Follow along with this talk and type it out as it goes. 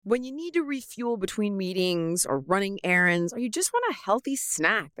When you need to refuel between meetings or running errands, or you just want a healthy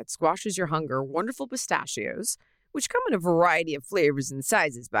snack that squashes your hunger, Wonderful Pistachios, which come in a variety of flavors and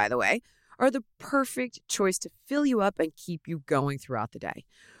sizes, by the way, are the perfect choice to fill you up and keep you going throughout the day.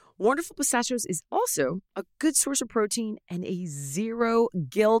 Wonderful Pistachios is also a good source of protein and a zero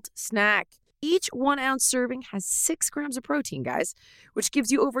guilt snack. Each 1 ounce serving has 6 grams of protein, guys, which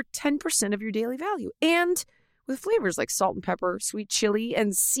gives you over 10% of your daily value. And with flavors like salt and pepper, sweet chili,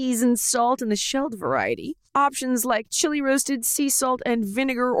 and seasoned salt in the shelled variety, options like chili roasted, sea salt, and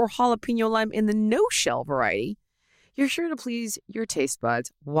vinegar or jalapeno lime in the no-shell variety, you're sure to please your taste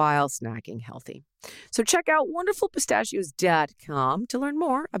buds while snacking healthy. So check out wonderfulpistachios.com to learn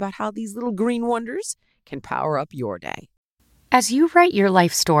more about how these little green wonders can power up your day. As you write your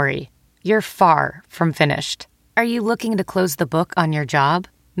life story, you're far from finished. Are you looking to close the book on your job?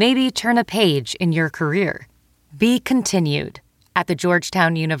 Maybe turn a page in your career? Be continued at the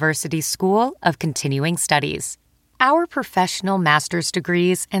Georgetown University School of Continuing Studies. Our professional master's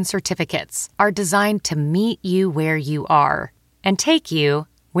degrees and certificates are designed to meet you where you are and take you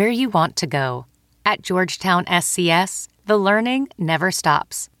where you want to go. At Georgetown SCS, the learning never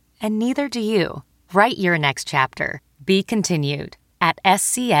stops, and neither do you. Write your next chapter. Be continued at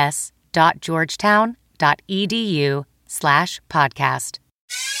scs.georgetown.edu/podcast.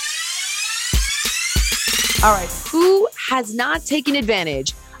 All right, who has not taken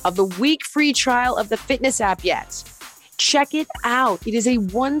advantage of the week free trial of the fitness app yet? Check it out. It is a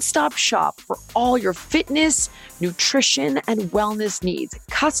one-stop shop for all your fitness, nutrition, and wellness needs.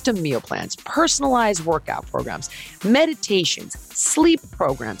 Custom meal plans, personalized workout programs, meditations, sleep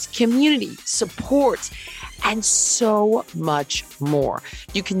programs, community, support, and so much more.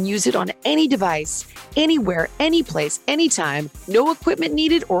 You can use it on any device, anywhere, any place, anytime. No equipment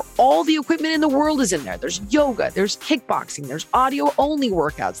needed, or all the equipment in the world is in there. There's yoga, there's kickboxing, there's audio-only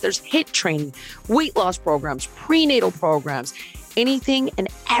workouts, there's HIIT training, weight loss programs, prenatal programs. Anything and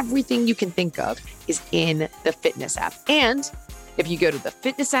everything you can think of is in the fitness app. And if you go to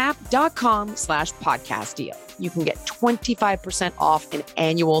thefitnessapp.com/podcast deal, you can get 25% off an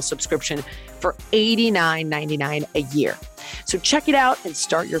annual subscription for $89.99 a year. So check it out and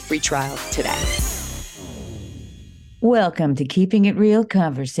start your free trial today. Welcome to Keeping It Real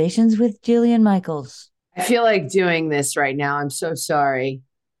Conversations with Jillian Michaels. I feel like doing this right now. I'm so sorry.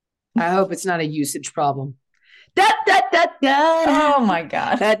 I hope it's not a usage problem. Da, da, da, da, Oh my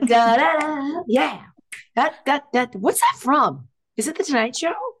God. da, da, da, da. Yeah. Da, da, da. What's that from? Is it The Tonight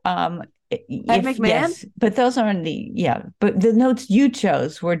Show? McMahon? Yes, but those aren't but the notes you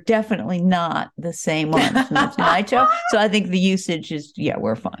chose were definitely not the same ones from the Tonight Show. So I think the usage is,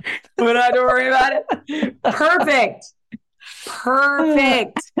 we're fine. We don't have to worry about it. Perfect.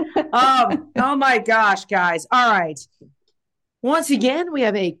 Oh my gosh, guys. All right. Once again, we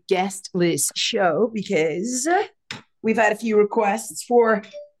have a guest-less show because we've had a few requests for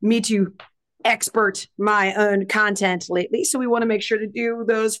me to expert my own content lately. So we want to make sure to do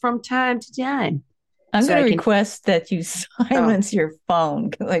those from time to time. I'm going to request that you silence your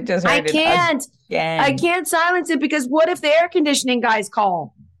phone, because I just heard I can't silence it, because what if the air conditioning guys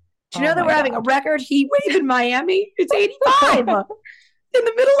call? Do you know that we're having a record heat wave in Miami? It's 85 in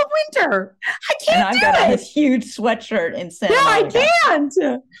the middle of winter. I can't and I've got a huge sweatshirt in Santa Monica. I can't.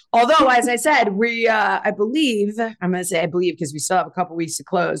 Although, as I said, I believe because we still have a couple weeks to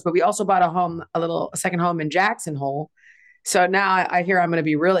close, but we also bought a second home in Jackson Hole. So now I hear I'm going to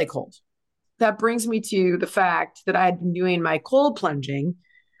be really cold. That brings me to the fact that I had been doing my cold plunging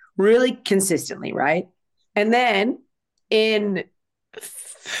really consistently, right? And then in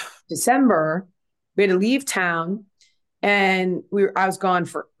December, we had to leave town. And I was gone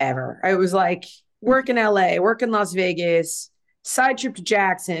forever. I was like, work in LA, work in Las Vegas, side trip to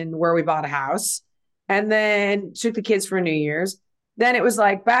Jackson where we bought a house, and then took the kids for New Year's. Then it was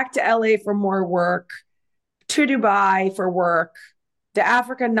like back to LA for more work, to Dubai for work, to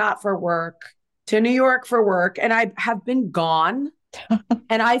Africa not for work, to New York for work. And I have been gone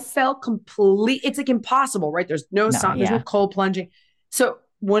and I felt it's like impossible, right? There's no sun, there's no cold plunging. So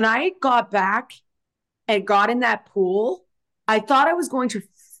when I got back and got in that pool, I thought I was going to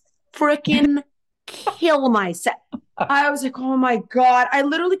freaking kill myself. I was like, oh my God. I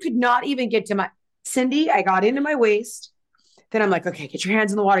literally could not even get to Cindy, I got into my waist. Then I'm like, okay, get your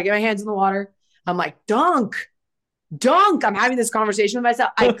hands in the water. Get my hands in the water. I'm like, dunk. I'm having this conversation with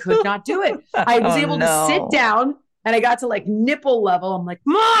myself. I could not do it. I was able to sit down and I got to like nipple level. I'm like,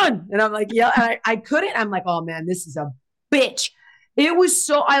 come on. And I'm like, yeah. And I couldn't. I'm like, oh man, this is a bitch. It was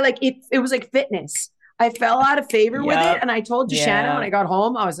so, it was like fitness. I fell out of favor with it. And I told Shannon when I got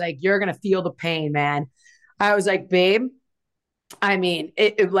home, I was like, you're going to feel the pain, man. I was like, babe, I mean,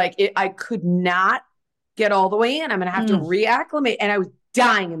 I could not get all the way in. I'm going to have to reacclimate. And I was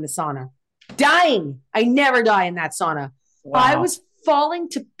dying in the sauna, dying. I never die in that sauna. Wow. I was falling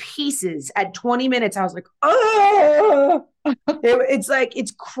to pieces at 20 minutes. I was like, oh,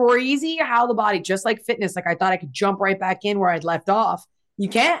 it's crazy how the body, just like fitness, like I thought I could jump right back in where I'd left off. You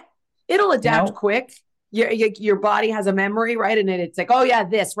can't. It'll adapt quick. Your body has a memory, right? And it's like, oh yeah,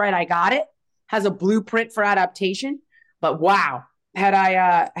 this, right? I got it. Has a blueprint for adaptation. But wow, had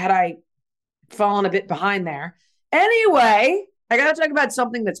I fallen a bit behind there. Anyway, I got to talk about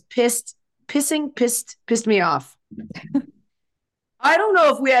something that's pissed me off. I don't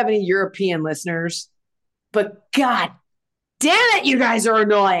know if we have any European listeners, but God damn it, you guys are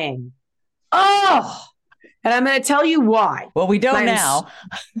annoying. Oh, and I'm going to tell you why. Well, we don't now.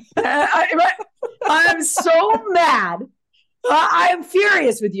 I'm so mad. I am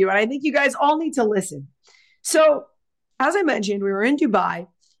furious with you, and I think you guys all need to listen. So, as I mentioned, we were in Dubai,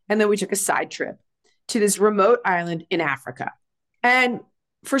 and then we took a side trip to this remote island in Africa. And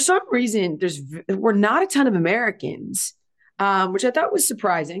for some reason, we're not a ton of Americans, which I thought was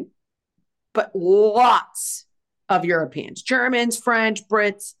surprising, but lots of Europeans, Germans, French,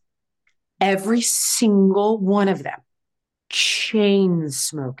 Brits, every single one of them chain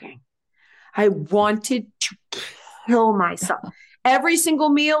smoking. I wanted to kill myself. Every single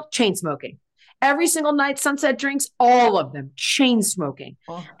meal, chain smoking. Every single night, sunset drinks, all of them, chain smoking.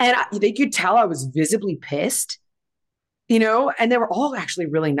 Oh. And they could tell I was visibly pissed, and they were all actually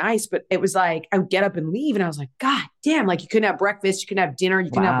really nice. But it was like, I would get up and leave. And I was like, God damn, like you couldn't have breakfast, you couldn't have dinner,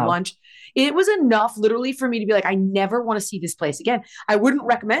 you couldn't have lunch. It was enough literally for me to be like, I never want to see this place again. I wouldn't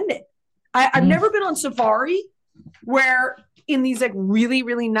recommend it. I've never been on safari where in these like really,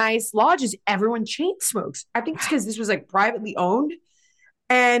 really nice lodges, everyone chain smokes. I think it's because this was like privately owned.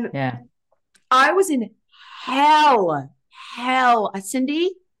 And I was in hell,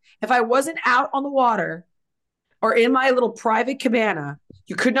 Cindy. If I wasn't out on the water or in my little private cabana,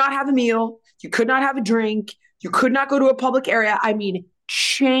 you could not have a meal. You could not have a drink. You could not go to a public area. I mean,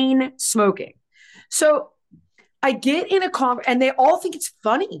 chain smoking. So I get in a conference and they all think it's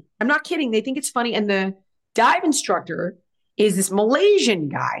funny. I'm not kidding. They think it's funny. And the dive instructor is this Malaysian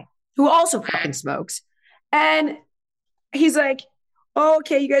guy who also fucking smokes. And he's like, oh,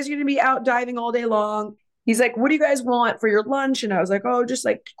 okay, you guys are going to be out diving all day long. He's like, what do you guys want for your lunch? And I was like, oh, just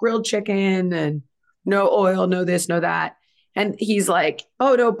like grilled chicken and no oil, no this, no that. And he's like,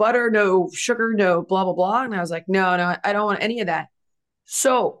 oh, no butter, no sugar, no blah, blah, blah. And I was like, no, I don't want any of that.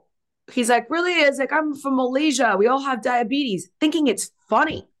 So he's like, really? It's like, I'm from Malaysia. We all have diabetes, thinking it's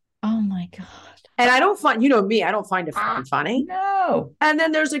funny. Oh my God. And I don't find, me, I don't find it fucking funny. No. And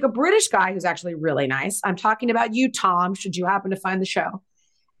then there's like a British guy who's actually really nice. I'm talking about you, Tom, should you happen to find the show.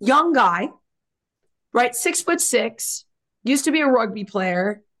 Young guy, right? 6'6", used to be a rugby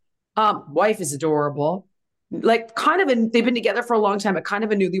player. Wife is adorable. Like they've been together for a long time, but kind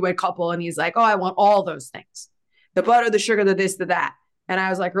of a newlywed couple. And he's like, oh, I want all those things. The butter, the sugar, the this, the that. And I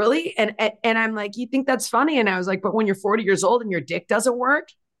was like, really? And I'm like, you think that's funny? And I was like, but when you're 40 years old and your dick doesn't work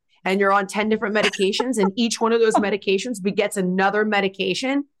and you're on 10 different medications and each one of those medications begets another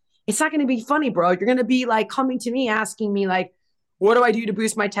medication, it's not going to be funny, bro. You're going to be like coming to me asking me like, what do I do to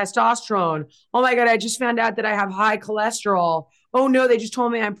boost my testosterone? Oh my God, I just found out that I have high cholesterol. Oh no, they just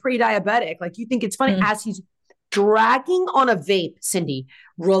told me I'm pre-diabetic. Like you think it's funny as he's dragging on a vape, Cindy,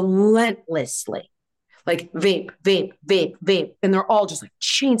 relentlessly. Like vape, vape, vape, vape. And they're all just like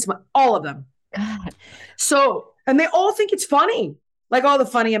chain smoke, all of them. God. So, and they all think it's funny. Like, oh, the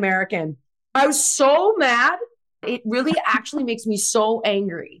funny American. I was so mad. It really actually makes me so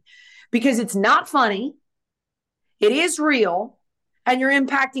angry because it's not funny. It is real. And you're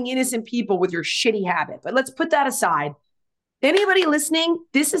impacting innocent people with your shitty habit. But let's put that aside. Anybody listening,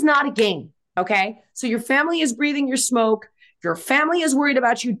 this is not a game. Okay. So your family is breathing your smoke. Your family is worried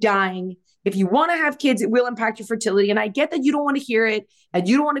about you dying. If you want to have kids, it will impact your fertility. And I get that you don't want to hear it and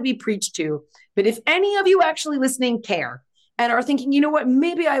you don't want to be preached to. But if any of you actually listening care and are thinking, you know what,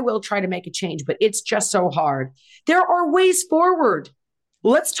 maybe I will try to make a change, but it's just so hard. There are ways forward.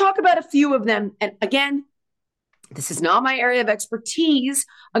 Let's talk about a few of them. And again, this is not my area of expertise.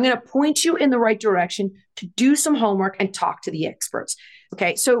 I'm going to point you in the right direction to do some homework and talk to the experts.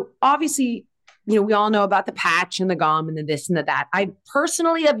 Okay. So obviously, we all know about the patch and the gum and the this and the that. I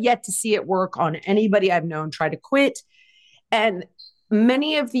personally have yet to see it work on anybody I've known try to quit. And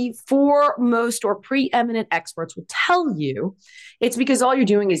many of the foremost or preeminent experts will tell you it's because all you're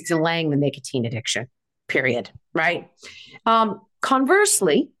doing is delaying the nicotine addiction, period. Right?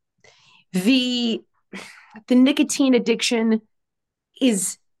 Conversely, the nicotine addiction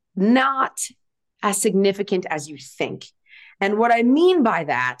is not as significant as you think. And what I mean by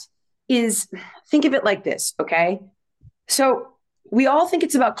that is, think of it like this, okay? So we all think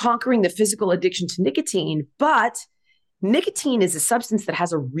it's about conquering the physical addiction to nicotine, but nicotine is a substance that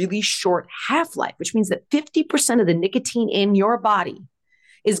has a really short half-life, which means that 50% of the nicotine in your body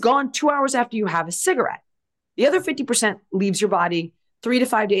is gone 2 hours after you have a cigarette. The other 50% leaves your body 3 to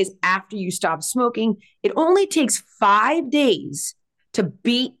 5 days after you stop smoking. It only takes 5 days to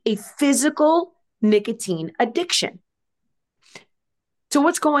beat a physical nicotine addiction. So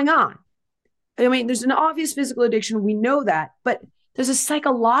what's going on? I mean, there's an obvious physical addiction. We know that, but there's a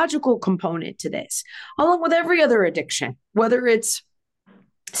psychological component to this, along with every other addiction, whether it's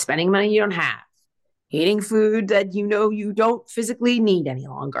spending money you don't have, eating food that you know you don't physically need any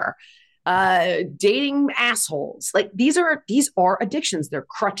longer, dating assholes. Like these are addictions. They're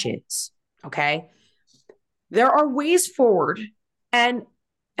crutches. Okay. There are ways forward. And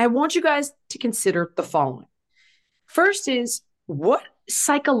I want you guys to consider the following. First is, what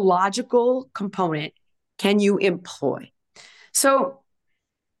psychological component can you employ? So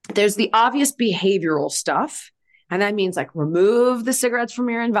there's the obvious behavioral stuff. And that means like remove the cigarettes from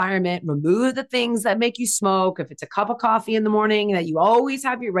your environment, remove the things that make you smoke. If it's a cup of coffee in the morning that you always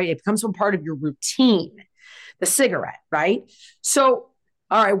have your, right, it becomes some part of your routine, the cigarette, right? So,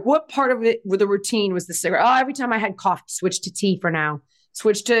 all right, what part of it with the routine was the cigarette? Oh, every time I had coffee, switch to tea for now,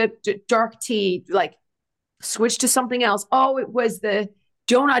 switch to dark tea, like switch to something else. Oh, it was the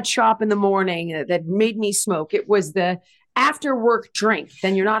donut shop in the morning that made me smoke. It was the after work drink.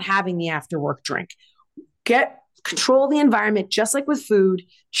 Then you're not having the after work drink. Control the environment, just like with food,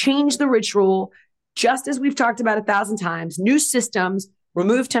 change the ritual, just as we've talked about 1,000 times, new systems,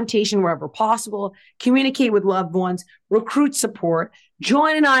 remove temptation wherever possible, communicate with loved ones, recruit support,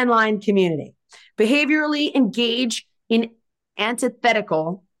 join an online community, behaviorally engage in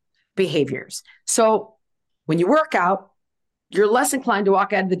antithetical behaviors. So when you work out, you're less inclined to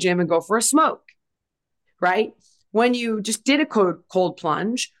walk out of the gym and go for a smoke, right? When you just did a cold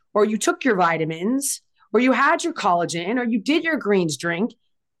plunge, or you took your vitamins, or you had your collagen, or you did your greens drink,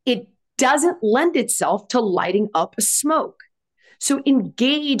 it doesn't lend itself to lighting up a smoke. So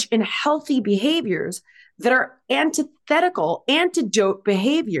engage in healthy behaviors that are antithetical, antidote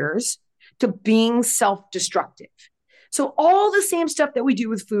behaviors to being self-destructive. So all the same stuff that we do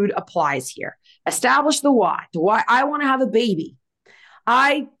with food applies here. Establish the why. The why I want to have a baby.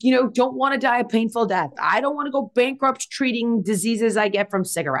 I, don't want to die a painful death. I don't want to go bankrupt treating diseases I get from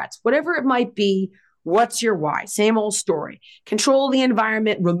cigarettes. Whatever it might be, what's your why? Same old story. Control the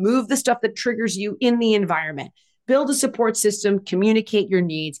environment, remove the stuff that triggers you in the environment, build a support system, communicate your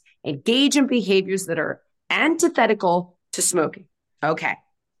needs, engage in behaviors that are antithetical to smoking. Okay.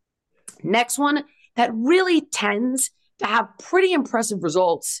 Next one that really tends to have pretty impressive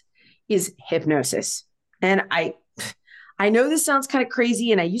results is hypnosis. And I know this sounds kind of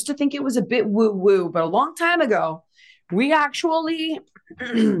crazy, and I used to think it was a bit woo-woo, but a long time ago, we actually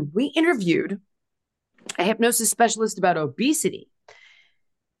we interviewed a hypnosis specialist about obesity.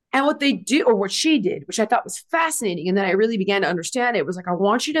 And what they do, or what she did, which I thought was fascinating, and then I really began to understand it, was like, I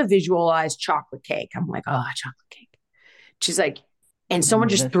want you to visualize chocolate cake. I'm like, oh, chocolate cake. She's like, and someone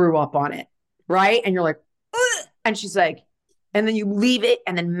just threw up on it, right? And you're like, ugh! And she's like, and then you leave it,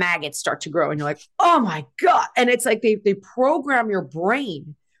 and then maggots start to grow, and you're like, oh my God. And it's like they program your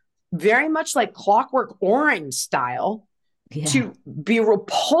brain very much like Clockwork Orange style to be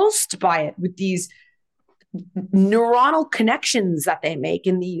repulsed by it with these neuronal connections that they make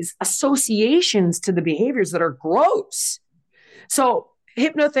and these associations to the behaviors that are gross. So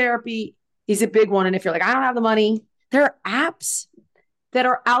hypnotherapy is a big one. And if you're like, I don't have the money, there are apps that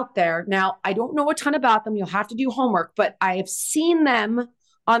are out there. Now, I don't know a ton about them. You'll have to do homework, but I have seen them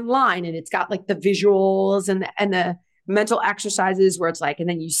online, and it's got like the visuals and the mental exercises where it's like, and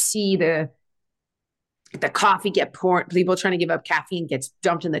then you see the coffee get poured, people trying to give up caffeine gets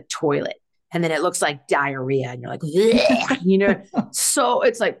dumped in the toilet. And then it looks like diarrhea, and you're like, so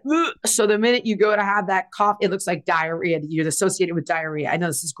it's like, ugh. So the minute you go to have that coffee, it looks like diarrhea. You're associated with diarrhea. I know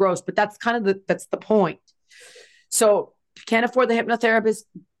this is gross, but that's kind of that's the point. So if you can't afford the hypnotherapist,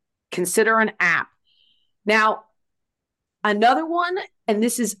 consider an app. Now, another one, and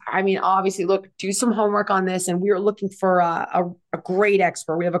this is, obviously, look, do some homework on this. And we are looking for a great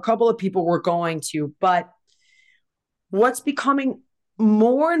expert. We have a couple of people we're going to, but what's becoming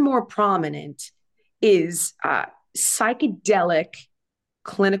more and more prominent is psychedelic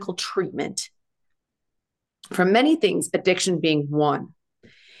clinical treatment for many things, addiction being one.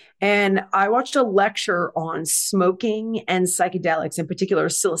 And I watched a lecture on smoking and psychedelics, in particular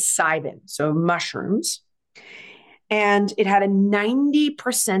psilocybin, so mushrooms. And it had a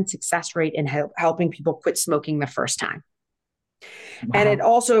 90% success rate in helping people quit smoking the first time. And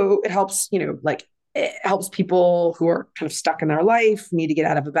Wow. it helps, like it helps people who are kind of stuck in their life, need to get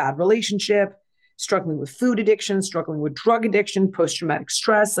out of a bad relationship, struggling with food addiction, struggling with drug addiction, post-traumatic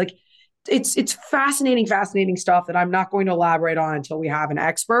stress. Like it's fascinating stuff that I'm not going to elaborate on until we have an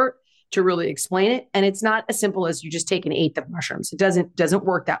expert to really explain it. And it's not as simple as you just take an eighth of mushrooms. It doesn't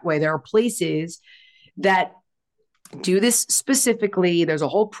work that way. There are places that do this specifically. There's a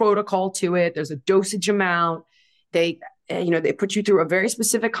whole protocol to it. There's a dosage amount. They put you through a very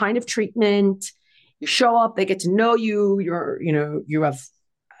specific kind of treatment. You show up, they get to know you. You have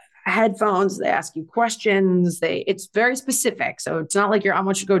headphones. They ask you questions. It's very specific. So it's not like I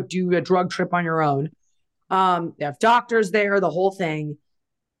want you to go do a drug trip on your own. They have doctors there, the whole thing.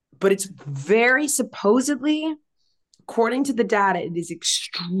 But it's very supposedly, according to the data, it is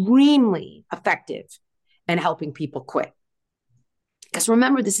extremely effective in helping people quit. Because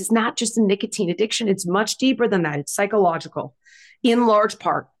remember, this is not just a nicotine addiction. It's much deeper than that. It's psychological in large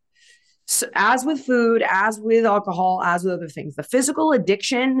part. So as with food, as with alcohol, as with other things, the physical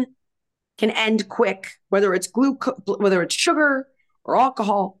addiction can end quick, whether it's whether it's sugar or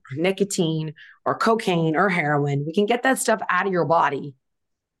alcohol or nicotine or cocaine or heroin. We can get that stuff out of your body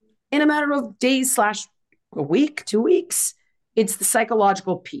in a matter of days / a week, 2 weeks. It's the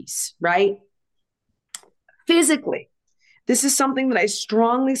psychological piece, right? Physically, this is something that I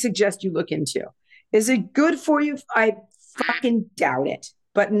strongly suggest you look into. Is it good for you? I fucking doubt it.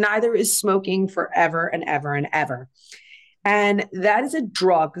 But neither is smoking forever and ever and ever. And that is a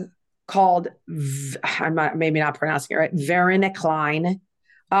drug called, I'm maybe not pronouncing it right, varenicline.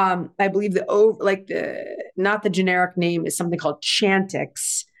 I believe not the generic name is something called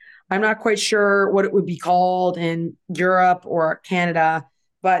Chantix. I'm not quite sure what it would be called in Europe or Canada,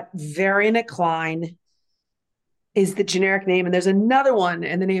 but varenicline is the generic name. And there's another one,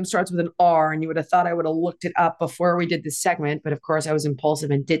 and the name starts with an R, and you would have thought I would have looked it up before we did this segment, but of course I was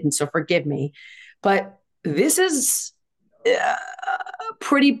impulsive and didn't, so forgive me. But this is a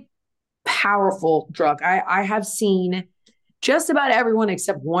pretty powerful drug. I have seen just about everyone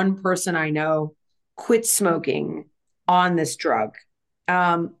except one person I know quit smoking on this drug.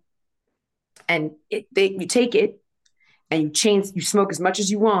 And you take it and you smoke as much as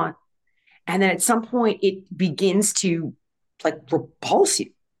you want. And then at some point it begins to like repulse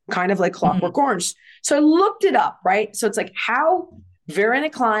you, kind of like Clockwork Orange. So I looked it up, right? So it's like how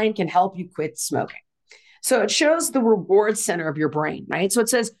varenicline can help you quit smoking. So it shows the reward center of your brain, right? So it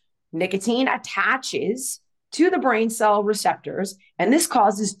says nicotine attaches to the brain cell receptors, and this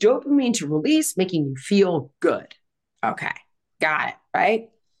causes dopamine to release, making you feel good. Okay, got it,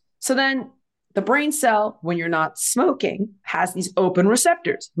 right? So then the brain cell, when you're not smoking, has these open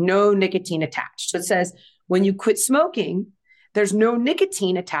receptors, no nicotine attached. So it says when you quit smoking, there's no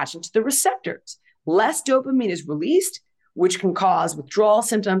nicotine attaching to the receptors. Less dopamine is released, which can cause withdrawal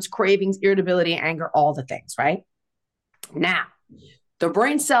symptoms, cravings, irritability, anger, all the things, right? Now, the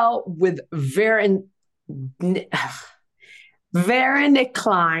brain cell with varenicline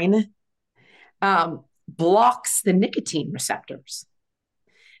blocks the nicotine receptors.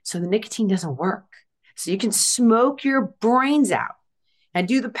 So the nicotine doesn't work. So you can smoke your brains out and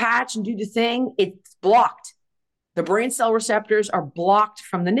do the patch and do the thing. It's blocked. The brain cell receptors are blocked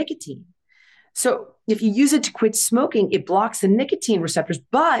from the nicotine. So if you use it to quit smoking, it blocks the nicotine receptors,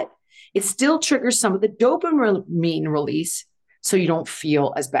 but it still triggers some of the dopamine release so you don't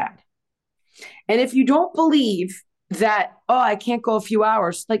feel as bad. And if you don't believe that, I can't go a few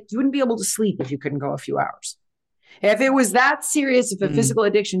hours, like you wouldn't be able to sleep if you couldn't go a few hours. If it was that serious of a physical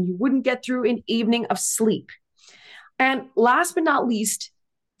addiction, you wouldn't get through an evening of sleep. And last but not least,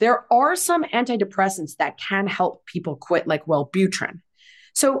 there are some antidepressants that can help people quit, like Wellbutrin.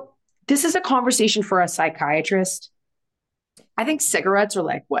 So this is a conversation for a psychiatrist. I think cigarettes are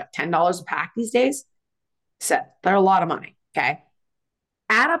like, $10 a pack these days? So they're a lot of money, okay?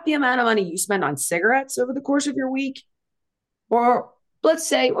 Add up the amount of money you spend on cigarettes over the course of your week, or let's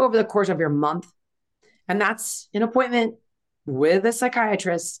say over the course of your month. And that's an appointment with a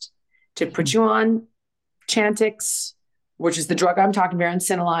psychiatrist to put you on Chantix, which is the drug I'm talking about,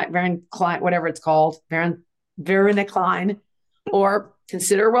 varenicline, whatever it's called, varenicline, or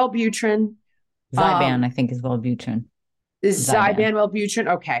consider Wellbutrin. Zyban, I think, is Wellbutrin. Is Zyban Wellbutrin?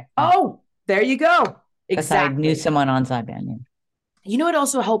 Okay. Oh, there you go. Exactly. I knew someone on Zyban. Yeah. You know, it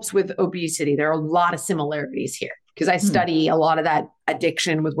also helps with obesity. There are a lot of similarities here because I study a lot of that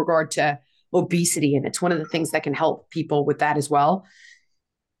addiction with regard to obesity, and it's one of the things that can help people with that as well.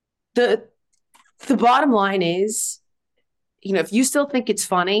 The bottom line is, if you still think it's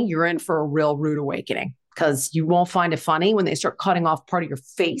funny, you're in for a real rude awakening, because you won't find it funny when they start cutting off part of your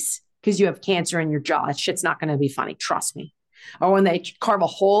face because you have cancer in your jaw. That shit's not going to be funny. Trust me. or when they carve a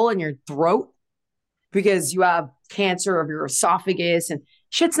hole in your throat because you have cancer of your esophagus, and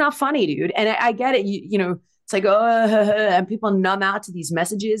shit's not funny, dude. And I get it. You know, it's like, oh, and people numb out to these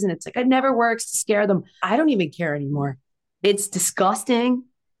messages. And it's like, it never works to scare them. I don't even care anymore. It's disgusting.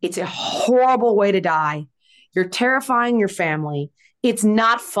 It's a horrible way to die. You're terrifying your family. It's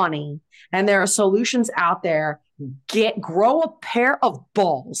not funny. And there are solutions out there. Grow a pair of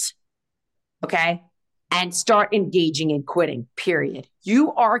balls, okay? And start engaging in quitting, period.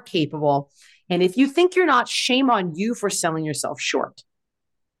 You are capable. And if you think you're not, shame on you for selling yourself short.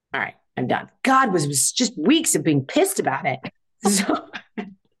 All right, I'm done. God, was just weeks of being pissed about it.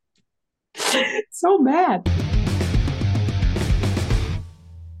 So mad.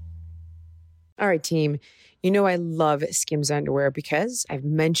 All right, team. You know I love Skims underwear because I've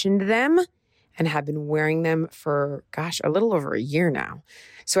mentioned them and have been wearing them for, a little over a year now.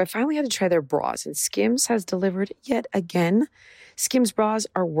 So I finally had to try their bras, and Skims has delivered yet again. Skims bras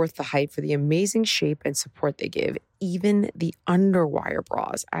are worth the hype for the amazing shape and support they give. Even the underwire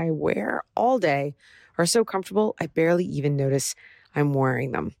bras I wear all day are so comfortable, I barely even notice I'm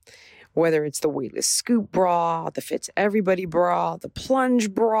wearing them. Whether it's the weightless scoop bra, the fits everybody bra, the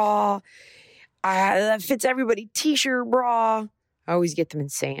plunge bra, that fits everybody t-shirt bra, I always get them in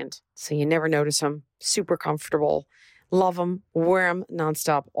sand, so you never notice them. Super comfortable. Love them. Wear them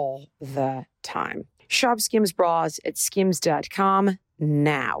nonstop all the time. Shop Skims bras at skims.com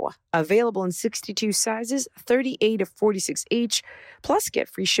now. Available in 62 sizes, 38 to 46H, plus get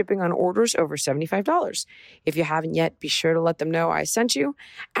free shipping on orders over $75. If you haven't yet, be sure to let them know I sent you.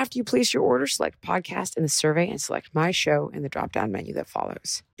 After you place your order, select podcast in the survey and select my show in the drop-down menu that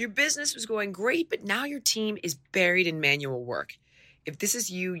follows. Your business was going great, but now your team is buried in manual work. If this is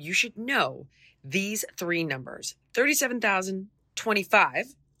you, you should know these three numbers: 37,000,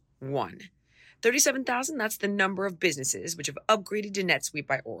 25, 1. 37,000, that's the number of businesses which have upgraded to NetSuite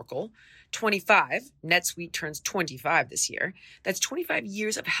by Oracle. 25, NetSuite turns 25 this year. That's 25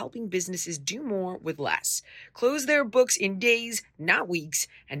 years of helping businesses do more with less, close their books in days, not weeks,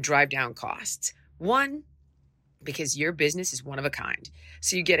 and drive down costs. 1, because your business is one of a kind.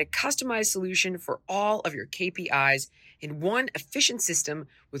 So you get a customized solution for all of your KPIs in one efficient system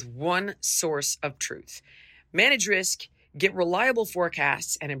with one source of truth. Manage risk, get reliable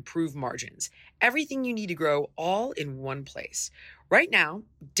forecasts, and improve margins. Everything you need to grow all in one place. Right now,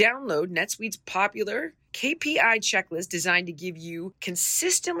 download NetSuite's popular KPI checklist designed to give you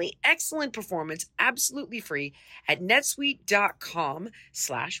consistently excellent performance absolutely free at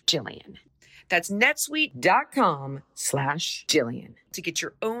netsuite.com/Jillian. That's netsuite.com/Jillian to get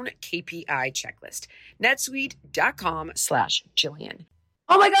your own KPI checklist. netsuite.com/Jillian.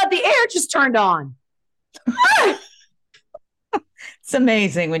 Oh my God, the air just turned on. It's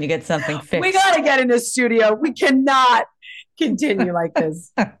amazing when you get something fixed. We got to get in the studio. We cannot continue like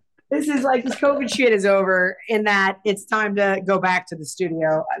this. This is like this COVID shit is over in that it's time to go back to the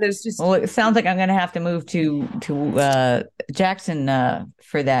studio. There's just Well, it sounds like I'm going to have to move to Jackson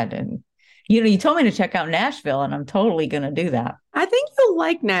for that. And you told me to check out Nashville, and I'm totally going to do that. I think you'll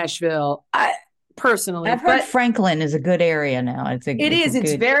like Nashville. Personally, I've heard Franklin is a good area now. It's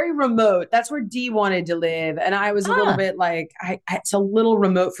very remote. That's where Dee wanted to live, and I was a little bit like, it's a little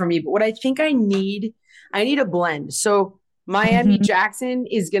remote for me. But what I think I need a blend. So Miami, Jackson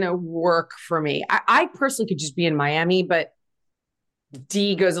is gonna work for me. I personally could just be in Miami, but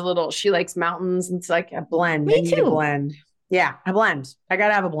Dee goes a little. She likes mountains, and it's like a blend. Me too. A blend. Yeah, a blend. I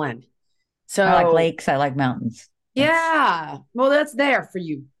gotta have a blend. So I like lakes. I like mountains. Yeah, well, that's there for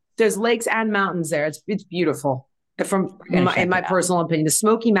you. There's lakes and mountains there. It's beautiful. In my personal opinion, the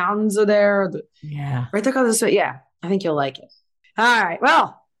Smoky Mountains are there. Right there. Yeah, I think you'll like it. All right.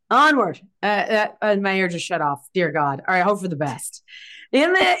 Well, onward. My ear just shut off. Dear God. All right. Hope for the best.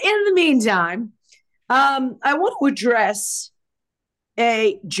 In the meantime, I want to address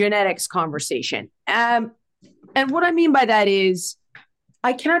a genetics conversation. And what I mean by that is,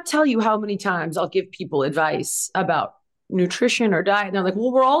 I cannot tell you how many times I'll give people advice about nutrition or diet, and they're like,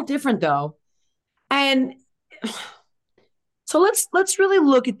 well, we're all different though. And so let's really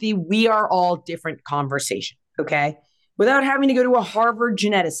look at the we are all different conversation, okay? Without having to go to a Harvard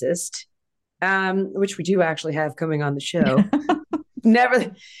geneticist, which we do actually have coming on the show.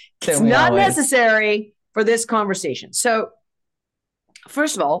 It's not necessary for this conversation. So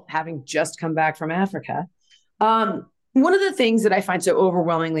first of all, having just come back from Africa, one of the things that I find so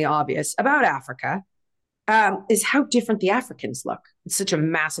overwhelmingly obvious about Africa is how different the Africans look. It's such a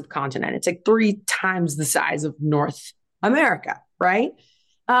massive continent. It's like 3 times the size of North America, right?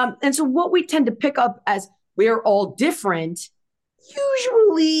 And so what we tend to pick up as we are all different,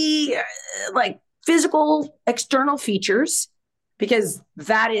 usually like physical external features, because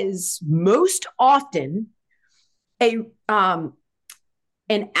that is most often a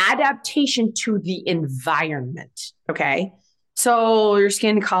an adaptation to the environment. Okay. So your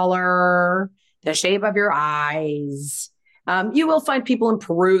skin color, the shape of your eyes. You will find people in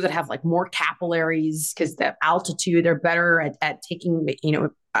Peru that have like more capillaries because the altitude, they're better at taking,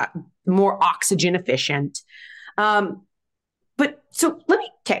 more oxygen efficient. But so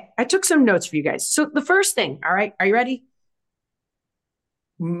I took some notes for you guys. So the first thing, all right, are you ready?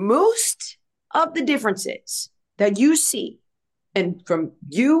 Most of the differences that you see and from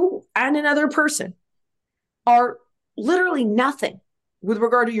you and another person are literally nothing with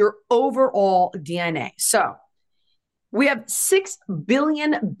regard to your overall DNA. So we have 6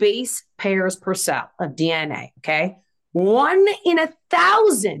 billion base pairs per cell of DNA, okay? 1 in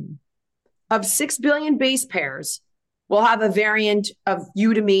 1,000 of 6 billion base pairs will have a variant of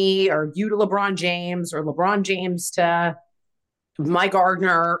you to me, or you to LeBron James, or LeBron James to Mike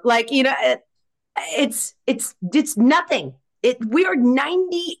Gardner. It's nothing. We are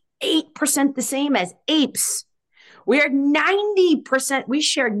 98% the same as apes. We are 90%. We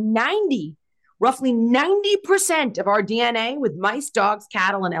share roughly 90% of our DNA with mice, dogs,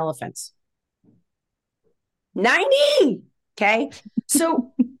 cattle, and elephants. 90. Okay.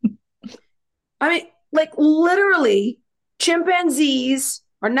 So, literally, chimpanzees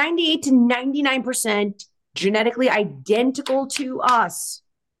are 98 to 99% genetically identical to us.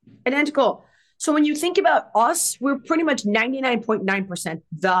 Identical. So when you think about us, we're pretty much 99.9%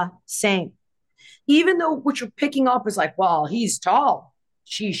 the same. Even though what you're picking up is like, well, he's tall,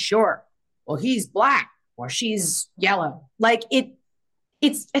 she's short, well, he's black, or she's yellow.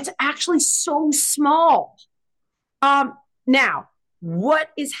 It's actually so small. Now, what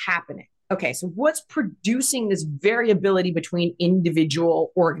is happening? Okay, so what's producing this variability between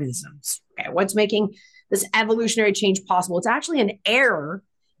individual organisms? Okay, what's making this evolutionary change possible? It's actually an error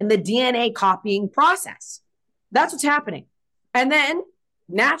in the DNA copying process. That's what's happening. And then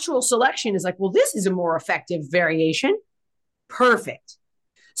natural selection is like, well, this is a more effective variation. Perfect.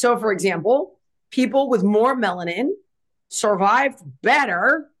 So, for example, people with more melanin survived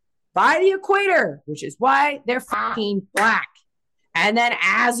better by the equator, which is why they're fucking black. And then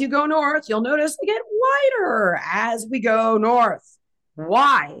as you go north, you'll notice they get whiter as we go north.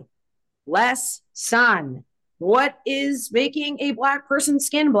 Why? Less sun. What is making a black person's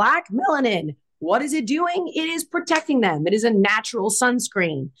skin black? Melanin. What is it doing? It is protecting them. It is a natural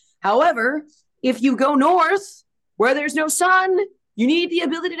sunscreen. However, if you go north where there's no sun, you need the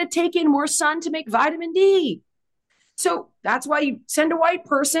ability to take in more sun to make vitamin D. So that's why you send a white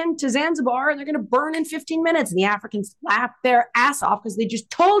person to Zanzibar and they're going to burn in 15 minutes. And the Africans laugh their ass off because they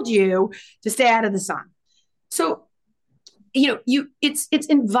just told you to stay out of the sun. So it's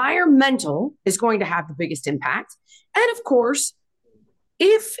environmental is going to have the biggest impact. And of course,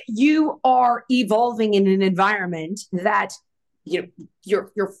 if you are evolving in an environment that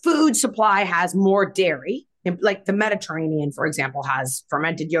your food supply has more dairy, like the Mediterranean, for example, has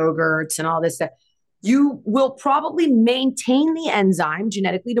fermented yogurts and all this stuff, you will probably maintain the enzyme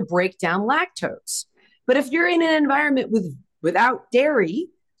genetically to break down lactose. But if you're in an environment without dairy,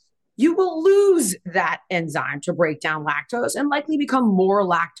 you will lose that enzyme to break down lactose and likely become more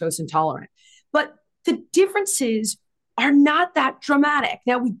lactose intolerant. But the differences are not that dramatic.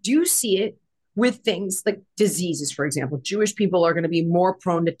 Now, we do see it with things like diseases, for example. Jewish people are going to be more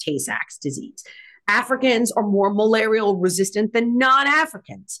prone to Tay-Sachs disease. Africans are more malarial resistant than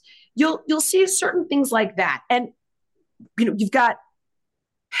non-Africans. You'll see certain things like that. And, you've got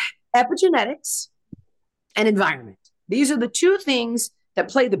epigenetics and environment. These are the two things that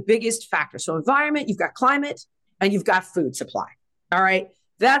play the biggest factor. So environment, you've got climate, and you've got food supply. All right.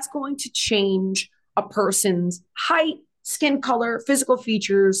 That's going to change a person's height, skin color, physical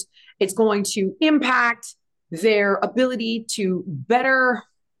features. It's going to impact their ability to better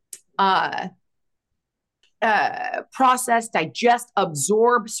process, digest,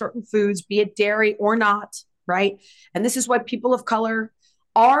 absorb certain foods, be it dairy or not, right? And this is why people of color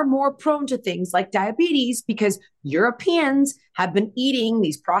are more prone to things like diabetes, because Europeans have been eating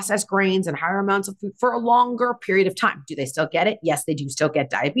these processed grains and higher amounts of food for a longer period of time. Do they still get it? Yes, they do still get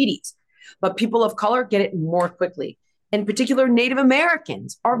diabetes. But people of color get it more quickly. In particular, Native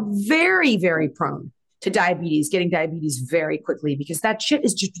Americans are very, very prone to diabetes, getting diabetes very quickly, because that shit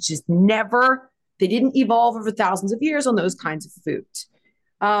is just never, they didn't evolve over thousands of years on those kinds of foods.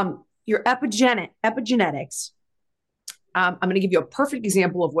 Your epigenetics, I'm going to give you a perfect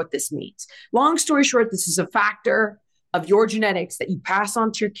example of what this means. Long story short, this is a factor of your genetics that you pass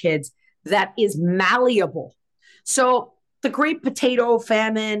on to your kids that is malleable. So the great potato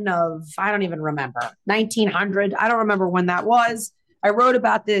famine of, I don't even remember, 1900. I don't remember when that was. I wrote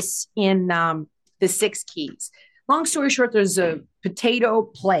about this in The Six Keys. Long story short, there's a potato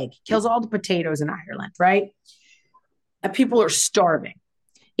plague, kills all the potatoes in Ireland, right? And people are starving.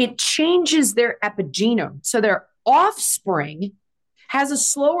 It changes their epigenome. So their offspring has a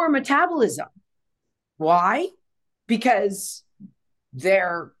slower metabolism. Why? Because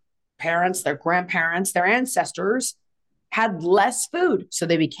their parents, their grandparents, their ancestors had less food. So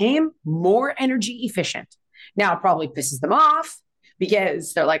they became more energy efficient. Now it probably pisses them off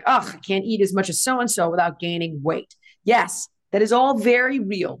because they're like, oh, I can't eat as much as so-and-so without gaining weight. Yes, that is all very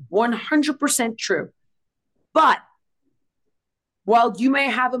real, 100% true. But while you may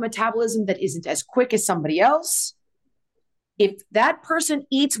have a metabolism that isn't as quick as somebody else, if that person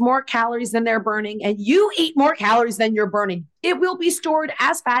eats more calories than they're burning and you eat more calories than you're burning, it will be stored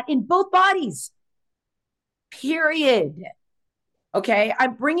as fat in both bodies. Period. Okay,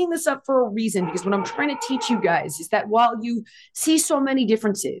 I'm bringing this up for a reason because what I'm trying to teach you guys is that while you see so many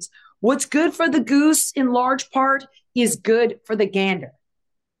differences, what's good for the goose in large part is good for the gander.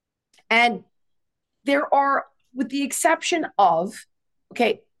 And there are, with the exception of,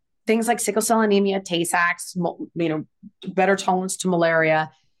 okay, things like sickle cell anemia, Tay-Sachs, better tolerance to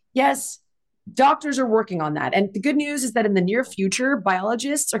malaria. Yes, doctors are working on that. And the good news is that in the near future,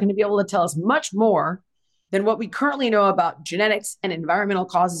 biologists are going to be able to tell us much more than what we currently know about genetics and environmental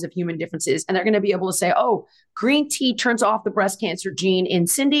causes of human differences. And they're going to be able to say, oh, green tea turns off the breast cancer gene in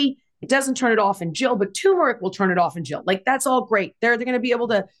Cindy. It doesn't turn it off in Jill, but turmeric will turn it off in Jill. Like, that's all great. They're going to be able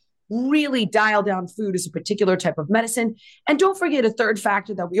to really dial down food as a particular type of medicine. And don't forget, a third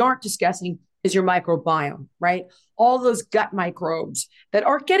factor that we aren't discussing is your microbiome, right? All those gut microbes that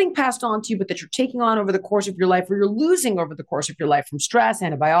aren't getting passed on to you, but that you're taking on over the course of your life, or you're losing over the course of your life from stress,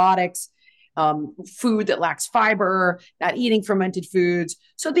 antibiotics, food that lacks fiber, not eating fermented foods.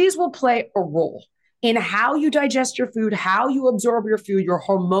 So these will play a role in how you digest your food, how you absorb your food, your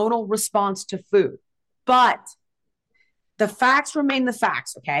hormonal response to food. But the facts remain the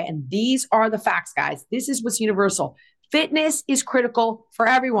facts, okay? And these are the facts, guys. This is what's universal. Fitness is critical for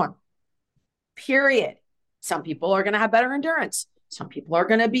everyone, period. Some people are going to have better endurance. Some people are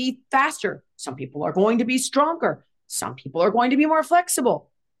going to be faster. Some people are going to be stronger. Some people are going to be more flexible.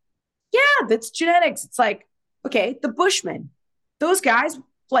 Yeah, that's genetics. It's like, okay, the Bushmen, those guys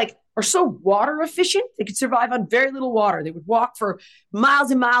like are so water efficient. They could survive on very little water. They would walk for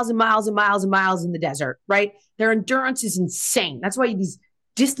miles and miles and miles and miles and miles in the desert, right? Their endurance is insane. That's why these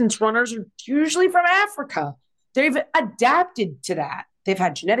distance runners are usually from Africa. They've adapted to that. They've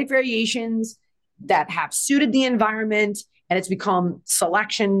had genetic variations that have suited the environment, and it's become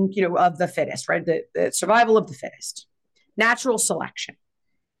selection, of the fittest, right? The survival of the fittest, natural selection.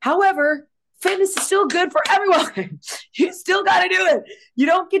 However, fitness is still good for everyone. You still got to do it. You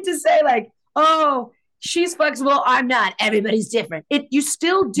don't get to say like, oh, she's flexible, I'm not. Everybody's different. You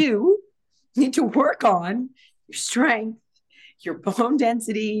still do need to work on your strength, your bone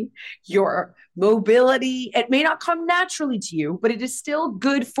density, your mobility. It may not come naturally to you, but it is still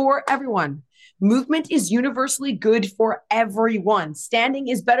good for everyone. Movement is universally good for everyone. Standing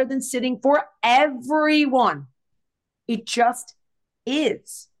is better than sitting for everyone. It just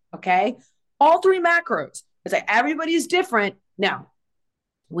is. Okay. All three macros. It's like everybody's different. Now,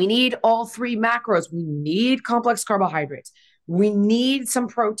 we need all three macros. We need complex carbohydrates. We need some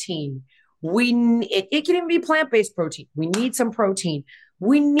protein. It can even be plant-based protein. We need some protein.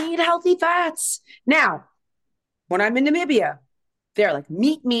 We need healthy fats. Now, when I'm in Namibia, they're like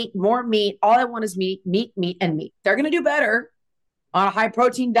meat, more meat. All I want is meat, and meat. They're going to do better on a high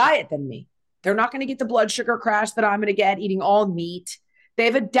protein diet than me. They're not going to get the blood sugar crash that I'm going to get eating all meat.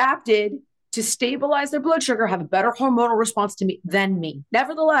 They've adapted to stabilize their blood sugar, have a better hormonal response to me than me.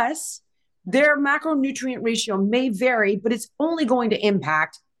 Nevertheless, their macronutrient ratio may vary, but it's only going to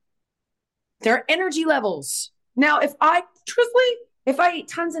impact their energy levels. Now, if I ate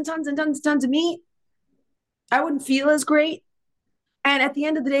tons and tons and tons and tons of meat, I wouldn't feel as great. And at the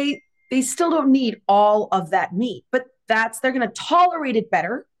end of the day, they still don't need all of that meat, but they're going to tolerate it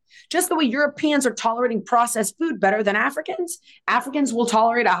better. Just the way Europeans are tolerating processed food better than Africans. Africans will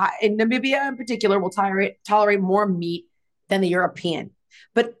tolerate, in Namibia in particular, will tolerate more meat than the European.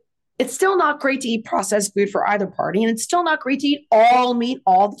 But it's still not great to eat processed food for either party. And it's still not great to eat all meat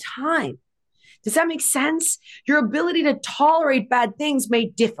all the time. Does that make sense? Your ability to tolerate bad things may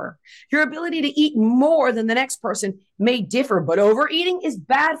differ. Your ability to eat more than the next person may differ, but overeating is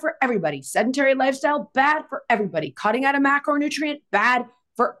bad for everybody. Sedentary lifestyle, bad for everybody. Cutting out a macronutrient, bad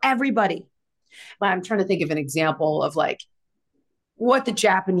for everybody. I'm trying to think of an example of like what the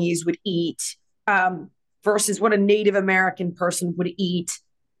Japanese would eat. versus what a Native American person would eat.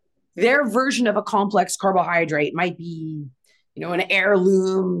 Their version of a complex carbohydrate might be, an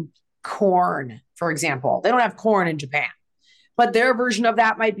heirloom corn, for example. They don't have corn in Japan, but their version of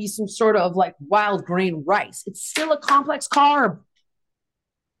that might be some sort of like wild grain rice. It's still a complex carb.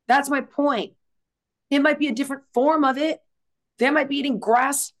 That's my point. It might be a different form of it. They might be eating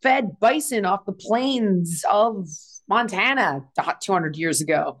grass-fed bison off the plains of Montana 200 years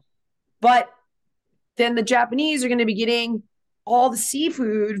ago. But then the Japanese are going to be getting all the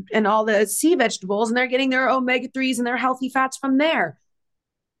seafood and all the sea vegetables, and they're getting their omega-3s and their healthy fats from there.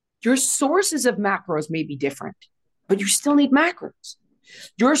 Your sources of macros may be different, but you still need macros.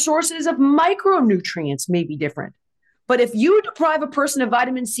 Your sources of micronutrients may be different. But if you deprive a person of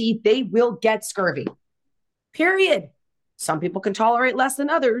vitamin C, they will get scurvy. Period. Some people can tolerate less than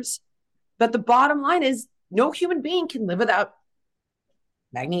others. But the bottom line is no human being can live without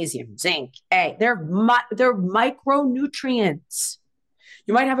magnesium, zinc, A. They're micronutrients.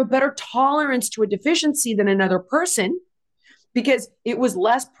 You might have a better tolerance to a deficiency than another person because it was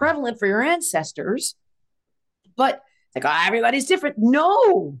less prevalent for your ancestors. But it's like, everybody's different.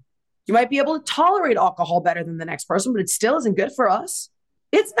 No. You might be able to tolerate alcohol better than the next person, but it still isn't good for us.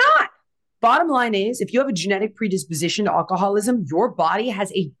 It's not. Bottom line is, if you have a genetic predisposition to alcoholism, your body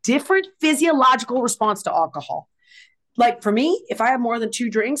has a different physiological response to alcohol. Like for me, if I have more than 2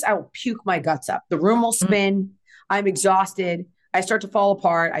 drinks, I will puke my guts up. The room will spin. I'm exhausted. I start to fall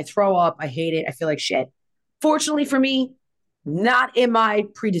apart. I throw up. I hate it. I feel like shit. Fortunately for me, not in my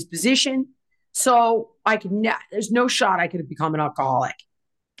predisposition. So there's no shot I could have become an alcoholic.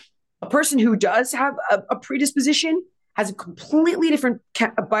 A person who does have a predisposition has a completely different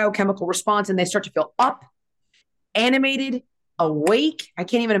biochemical response, and they start to feel up, animated, awake. I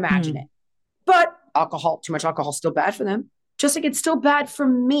can't even imagine it. But too much alcohol is still bad for them, just like it's still bad for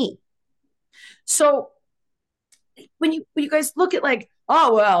me. So when you guys look at like,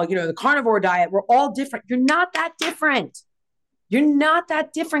 the carnivore diet, we're all different. You're not that different. You're not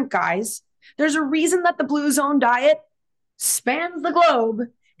that different, guys. There's a reason that the Blue Zone diet spans the globe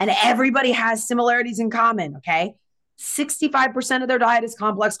and everybody has similarities in common, okay? 65% of their diet is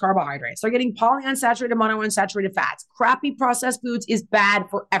complex carbohydrates. They're getting polyunsaturated, monounsaturated fats. Crappy processed foods is bad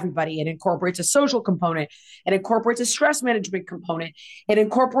for everybody. It incorporates a social component. It incorporates a stress management component. It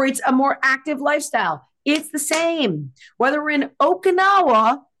incorporates a more active lifestyle. It's the same. Whether we're in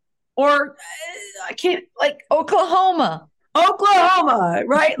Okinawa or Oklahoma,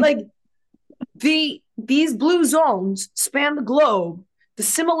 right? Like these blue zones span the globe. The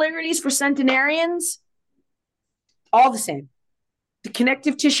similarities for centenarians, all the same. The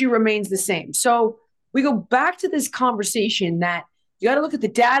connective tissue remains the same. So we go back to this conversation that you got to look at the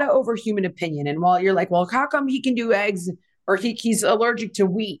data over human opinion. And while you're like, well, how come he can do eggs or he's allergic to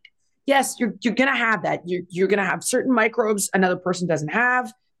wheat? Yes, you're going to have that. You're going to have certain microbes another person doesn't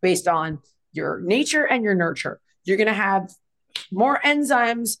have based on your nature and your nurture. You're going to have more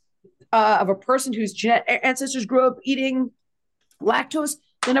enzymes of a person whose ancestors grew up eating lactose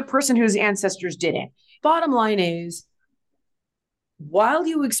than a person whose ancestors didn't. Bottom line is, while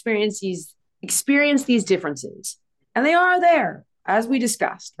you experience these differences, and they are there, as we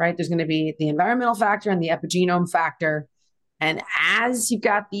discussed, right? There's going to be the environmental factor and the epigenome factor. And as you've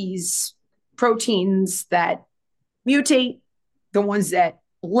got these proteins that mutate, the ones that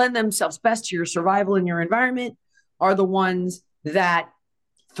lend themselves best to your survival in your environment are the ones that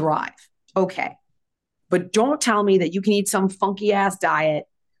thrive. Okay. But don't tell me that you can eat some funky ass diet,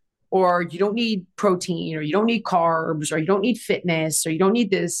 or you don't need protein, or you don't need carbs, or you don't need fitness, or you don't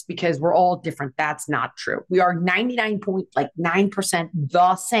need this because we're all different. That's not true. We are 99.9%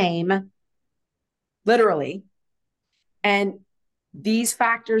 the same, literally. And these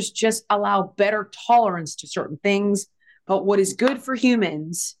factors just allow better tolerance to certain things. But what is good for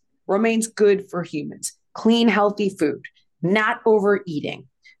humans remains good for humans. Clean, healthy food, not overeating,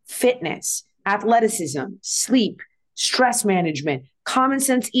 fitness, athleticism, sleep, stress management, common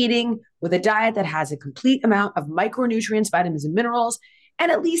sense eating with a diet that has a complete amount of micronutrients, vitamins, and minerals,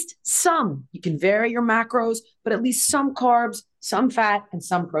 and at least some. You can vary your macros, but at least some carbs, some fat, and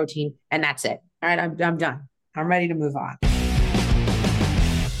some protein, and that's it. All right, I'm done. I'm ready to move on.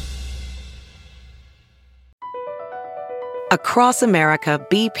 Across America,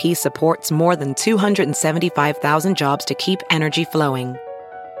 BP supports more than 275,000 jobs to keep energy flowing.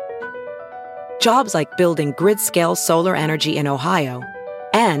 Jobs like building grid-scale solar energy in Ohio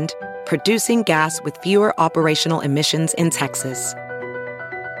and producing gas with fewer operational emissions in Texas.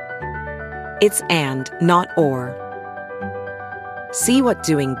 It's and, not or. See what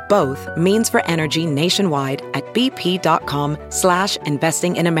doing both means for energy nationwide at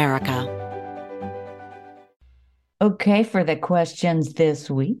bp.com/investing in America. Okay, for the questions this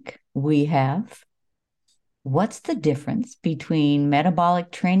week, we have what's the difference between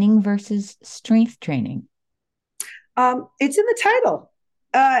metabolic training versus strength training? It's in the title.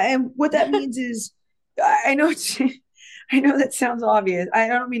 And what that means is, I know I know that sounds obvious. I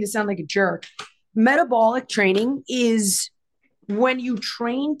don't mean to sound like a jerk. Metabolic training is when you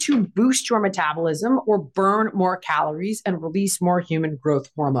train to boost your metabolism or burn more calories and release more human growth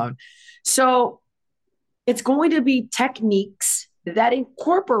hormone. So it's going to be techniques that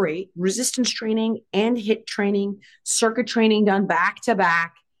incorporate resistance training and HIIT training, circuit training done back to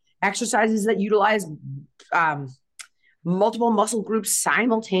back, exercises that utilize um, multiple muscle groups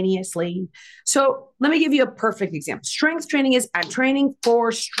simultaneously. So let me give you a perfect example. Strength training is I'm training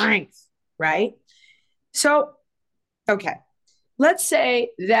for strength, right? So, okay, let's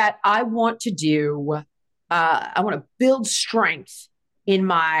say that I want to I want to build strength in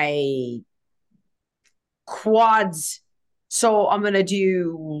my quads. So I'm going to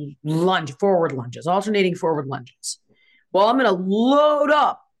do forward lunges, alternating forward lunges. Well, I'm going to load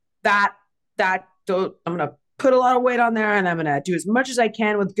up I'm going to put a lot of weight on there and I'm going to do as much as I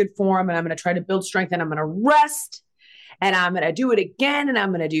can with good form. And I'm going to try to build strength and I'm going to rest and I'm going to do it again. And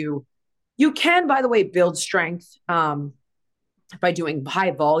I'm going to you can, by the way, build strength by doing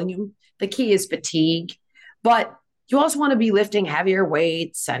high volume. The key is fatigue, but you also want to be lifting heavier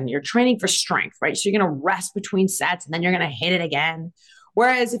weights and you're training for strength, right? So you're going to rest between sets and then you're going to hit it again.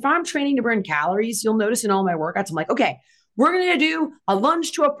 Whereas if I'm training to burn calories, you'll notice in all my workouts, I'm like, okay, we're going to do a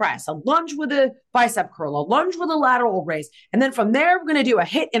lunge to a press, a lunge with a bicep curl, a lunge with a lateral raise. And then from there, we're going to do a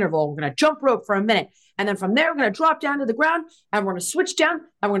HIIT interval. We're going to jump rope for a minute. And then from there, we're going to drop down to the ground and we're going to switch down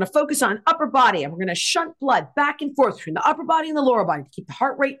and we're going to focus on upper body and we're going to shunt blood back and forth between the upper body and the lower body to keep the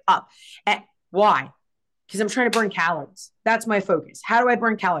heart rate up. And why? Because I'm trying to burn calories. That's my focus. How do I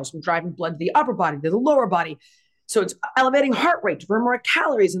burn calories? I'm driving blood to the upper body, to the lower body. So it's elevating heart rate to burn more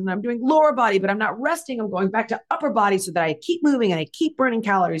calories. And then I'm doing lower body, but I'm not resting. I'm going back to upper body so that I keep moving and I keep burning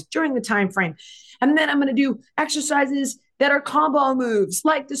calories during the time frame. And then I'm going to do exercises that are combo moves,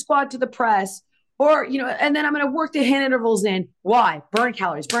 like the squat to the press, or, and then I'm going to work the HIIT intervals in. Why? Burn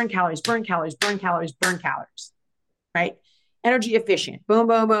calories, burn calories, burn calories, burn calories, burn calories, right? Energy efficient. Boom,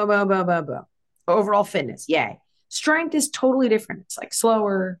 boom, boom, boom, boom, boom, boom. Overall fitness, yay. Strength is totally different. It's like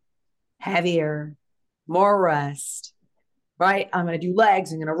slower, heavier, more rest, right? I'm going to do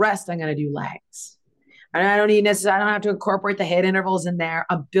legs. I'm going to rest. I'm going to do legs. And I don't have to incorporate the HIIT intervals in there.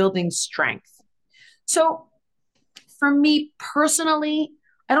 I'm building strength. So for me personally,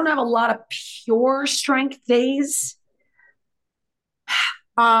 I don't have a lot of pure strength days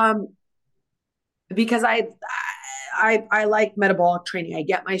because I like metabolic training. I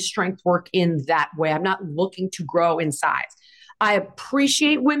get my strength work in that way. I'm not looking to grow in size. I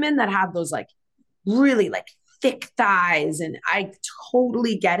appreciate women that have those like really like thick thighs and I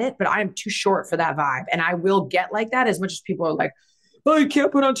totally get it, but I'm too short for that vibe. And I will get like that as much as people are like, oh, you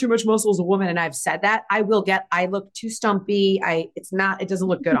can't put on too much muscle as a woman. And I've said that I look too stumpy. It doesn't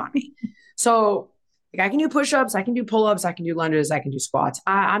look good on me. So like I can do push-ups, I can do pull-ups, I can do lunges, I can do squats.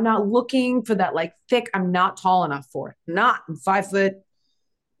 I'm not looking for that like thick. I'm not tall enough for it. I'm 5'2"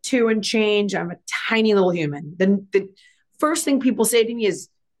 and change. I'm a tiny little human. The first thing people say to me is,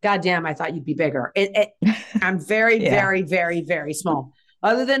 God damn, I thought you'd be bigger. I'm very, very, very, very small.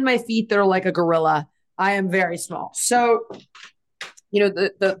 Other than my feet that are like a gorilla, I am very small. So,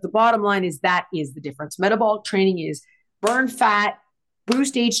 the bottom line is that is the difference. Metabolic training is burn fat,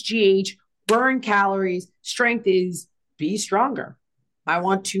 boost HGH, burn calories. Strength is be stronger. I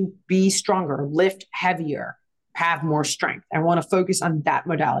want to be stronger, lift heavier, have more strength. I want to focus on that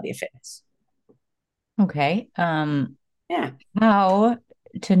modality of fitness. Okay. Yeah. How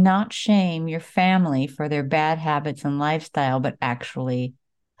to not shame your family for their bad habits and lifestyle, but actually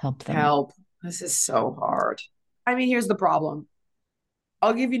help them. Help. This is so hard. I mean, here's the problem.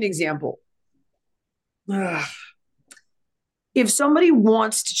 I'll give you an example. If somebody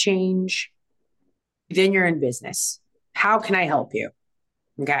wants to change, then you're in business. How can I help you?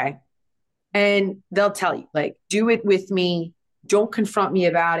 Okay. And they'll tell you, like, do it with me. Don't confront me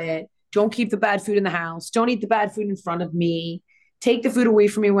about it. Don't keep the bad food in the house. Don't eat the bad food in front of me. Take the food away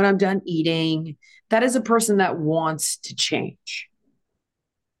from me when I'm done eating. That is a person that wants to change.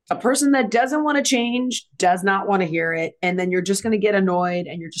 A person that doesn't want to change does not want to hear it. And then you're just going to get annoyed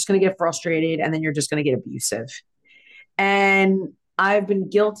and you're just going to get frustrated and then you're just going to get abusive. And I've been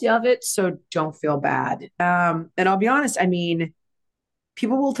guilty of it, so don't feel bad. And I'll be honest, I mean,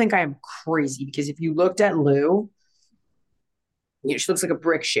 people will think I am crazy because if you looked at Lou, she looks like a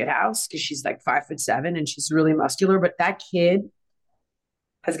brick shit house because she's like 5'7" and she's really muscular. But that kid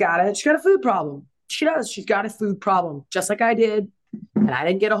she's got a food problem. she does. She's got a food problem, just like I did. And I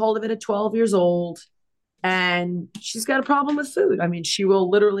didn't get a hold of it at 12 years old. And she's got a problem with food. I mean, she will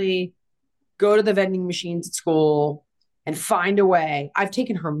literally go to the vending machines at school and find a way. I've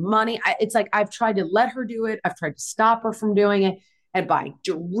taken her money. It's like I've tried to let her do it. I've tried to stop her from doing it and buy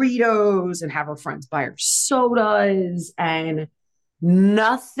Doritos and have her friends buy her sodas. And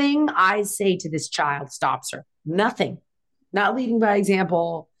nothing I say to this child stops her. Nothing. Not leading by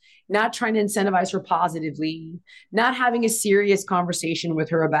example, not trying to incentivize her positively, not having a serious conversation with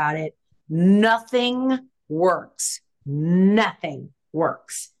her about it. Nothing works. Nothing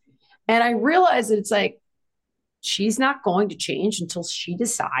works. And I realize that it's like, she's not going to change until she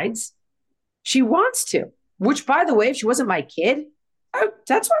decides she wants to, which, by the way, if she wasn't my kid,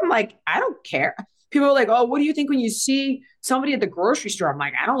 that's why I'm like, I don't care. People are like, oh, what do you think when you see somebody at the grocery store? I'm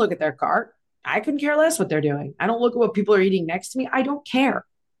like, I don't look at their cart. I couldn't care less what they're doing. I don't look at what people are eating next to me. I don't care.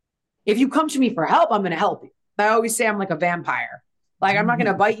 If you come to me for help, I'm going to help you. I always say I'm like a vampire. Like, I'm not going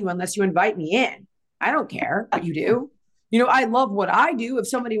to bite you unless you invite me in. I don't care what you do. You know, I love what I do. If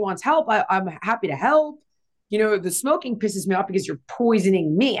somebody wants help, I'm happy to help. You know, the smoking pisses me off because you're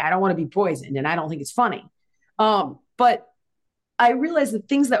poisoning me. I don't want to be poisoned, and I don't think it's funny. But I realize the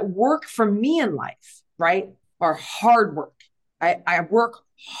things that work for me in life, right, are hard work. I work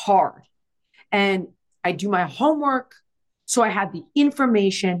hard and I do my homework. So I have the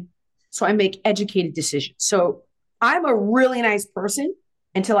information. So I make educated decisions. So I'm a really nice person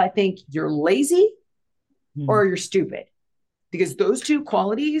until I think you're lazy or you're stupid, because those two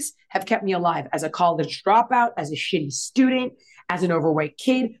qualities have kept me alive as a college dropout, as a shitty student, as an overweight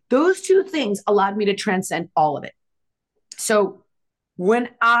kid. Those two things allowed me to transcend all of it. So when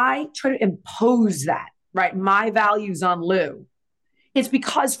I try to impose that, right, my values on Lou, it's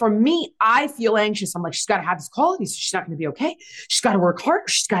because for me, I feel anxious. I'm like, she's got to have these qualities. She's not going to be okay. She's got to work hard.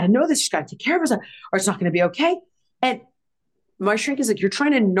 She's got to know this. She's got to take care of herself, or it's not going to be okay. And my shrink is like, you're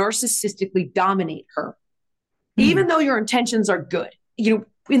trying to narcissistically dominate her, even though your intentions are good. You know,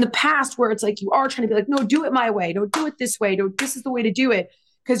 in the past where it's like, you are trying to be like, no, do it my way. Don't do it this way. Don't, this is the way to do it.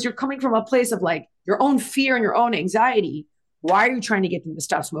 Because you're coming from a place of like your own fear and your own anxiety. Why are you trying to get them to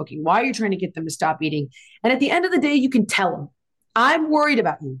stop smoking? Why are you trying to get them to stop eating? And at the end of the day, you can tell them, I'm worried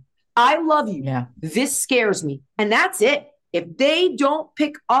about you. I love you. Yeah. This scares me. And that's it. If they don't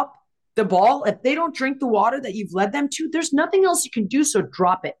pick up the ball, if they don't drink the water that you've led them to, there's nothing else you can do. So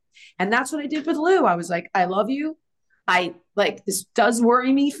drop it. And that's what I did with Lou. I was like, I love you. I like, this does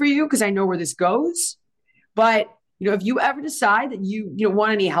worry me for you because I know where this goes. But, you know, if you ever decide that you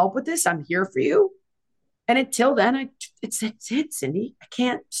want any help with this, I'm here for you. And until then, it's it, Cindy. I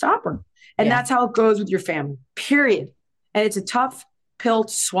can't stop her. And that's how it goes with your family, period. And it's a tough pill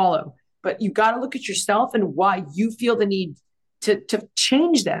to swallow, but you got to look at yourself and why you feel the need to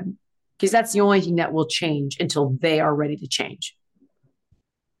change them, because that's the only thing that will change until they are ready to change.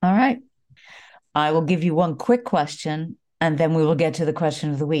 All right. I will give you one quick question, and then we will get to the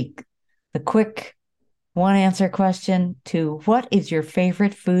question of the week. The quick one answer question to: what is your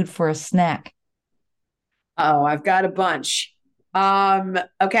favorite food for a snack? Oh, I've got a bunch.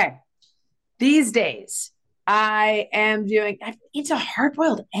 Okay. These days, I am doing into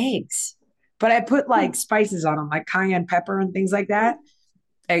hard-boiled eggs, but I put like spices on them, like cayenne pepper and things like that.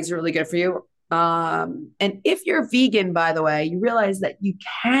 Eggs are really good for you. And if you're vegan, by the way, you realize that you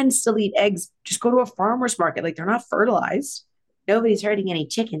can still eat eggs. Just go to a farmer's market. Like, they're not fertilized. Nobody's hurting any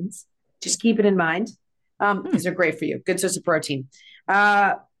chickens. Just keep it in mind. These are great for you. Good source of protein.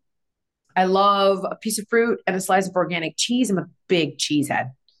 I love a piece of fruit and a slice of organic cheese. I'm a big cheese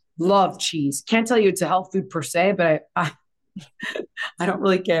head. Love cheese. Can't tell you it's a health food per se, but I don't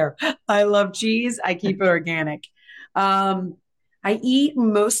really care. I love cheese. I keep it organic. I eat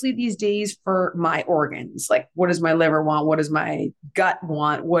mostly these days for my organs. Like, what does my liver want? What does my gut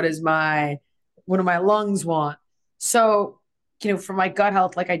want? What do my lungs want? So, you know, for my gut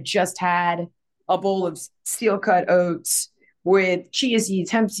health, like I just had a bowl of steel cut oats with chia seeds,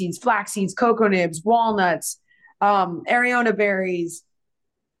 hemp seeds, flax seeds, cocoa nibs, walnuts, Arizona berries.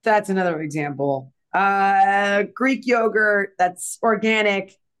 That's another example. Greek yogurt that's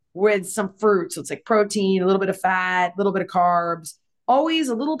organic with some fruit. So it's like protein, a little bit of fat, a little bit of carbs, always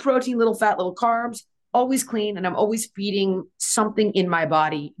a little protein, little fat, little carbs, always clean. And I'm always feeding something in my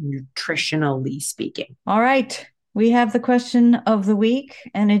body, nutritionally speaking. All right. We have the question of the week,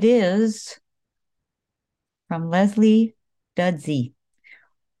 and it is from Leslie Dudsey.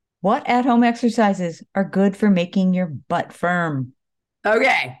 What at-home exercises are good for making your butt firm?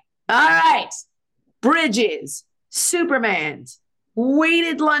 Okay. All right. Bridges, Supermans,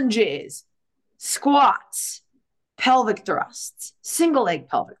 weighted lunges, squats, pelvic thrusts, single leg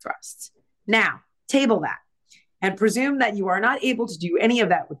pelvic thrusts. Now, table that and presume that you are not able to do any of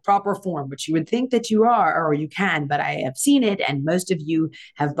that with proper form, which you would think that you are or you can, but I have seen it. And most of you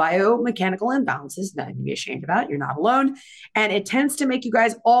have biomechanical imbalances, nothing to be ashamed about. You're not alone. And it tends to make you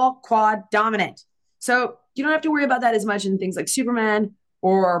guys all quad dominant. So you don't have to worry about that as much in things like Superman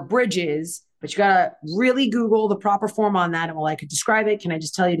or Bridges, but you got to really Google the proper form on that. And while I could describe it, can I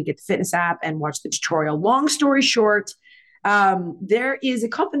just tell you to get the fitness app and watch the tutorial? Long story short, there is a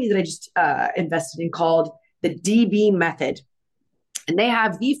company that I just invested in called the DB Method, and they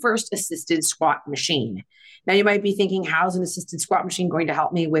have the first assisted squat machine. Now you might be thinking, how's an assisted squat machine going to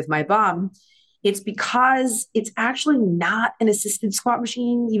help me with my bum? It's because it's actually not an assisted squat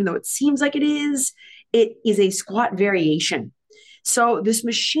machine, even though it seems like it is. It is a squat variation. So this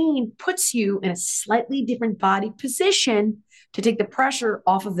machine puts you in a slightly different body position to take the pressure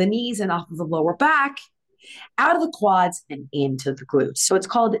off of the knees and off of the lower back, out of the quads and into the glutes. So it's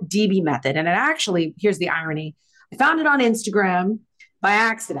called DB Method. And it actually, here's the irony. I found it on Instagram by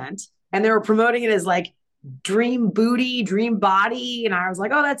accident, and they were promoting it as like dream booty, dream body. And I was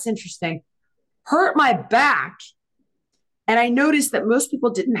like, oh, that's interesting. Hurt my back. And I noticed that most people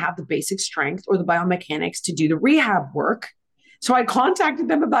didn't have the basic strength or the biomechanics to do the rehab work. So I contacted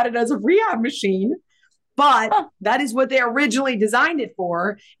them about it as a rehab machine, but that is what they originally designed it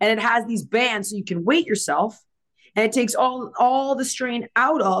for. And it has these bands so you can weight yourself, and it takes all the strain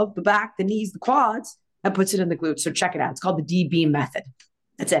out of the back, the knees, the quads, and puts it in the glutes. So check it out. It's called the DB Method.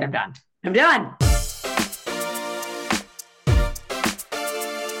 That's it. I'm done. I'm done.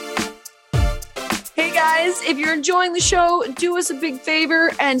 Guys, if you're enjoying the show, do us a big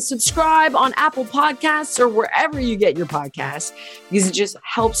favor and subscribe on Apple Podcasts or wherever you get your podcasts, because it just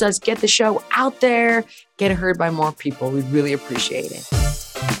helps us get the show out there, get it heard by more people. We'd really appreciate it.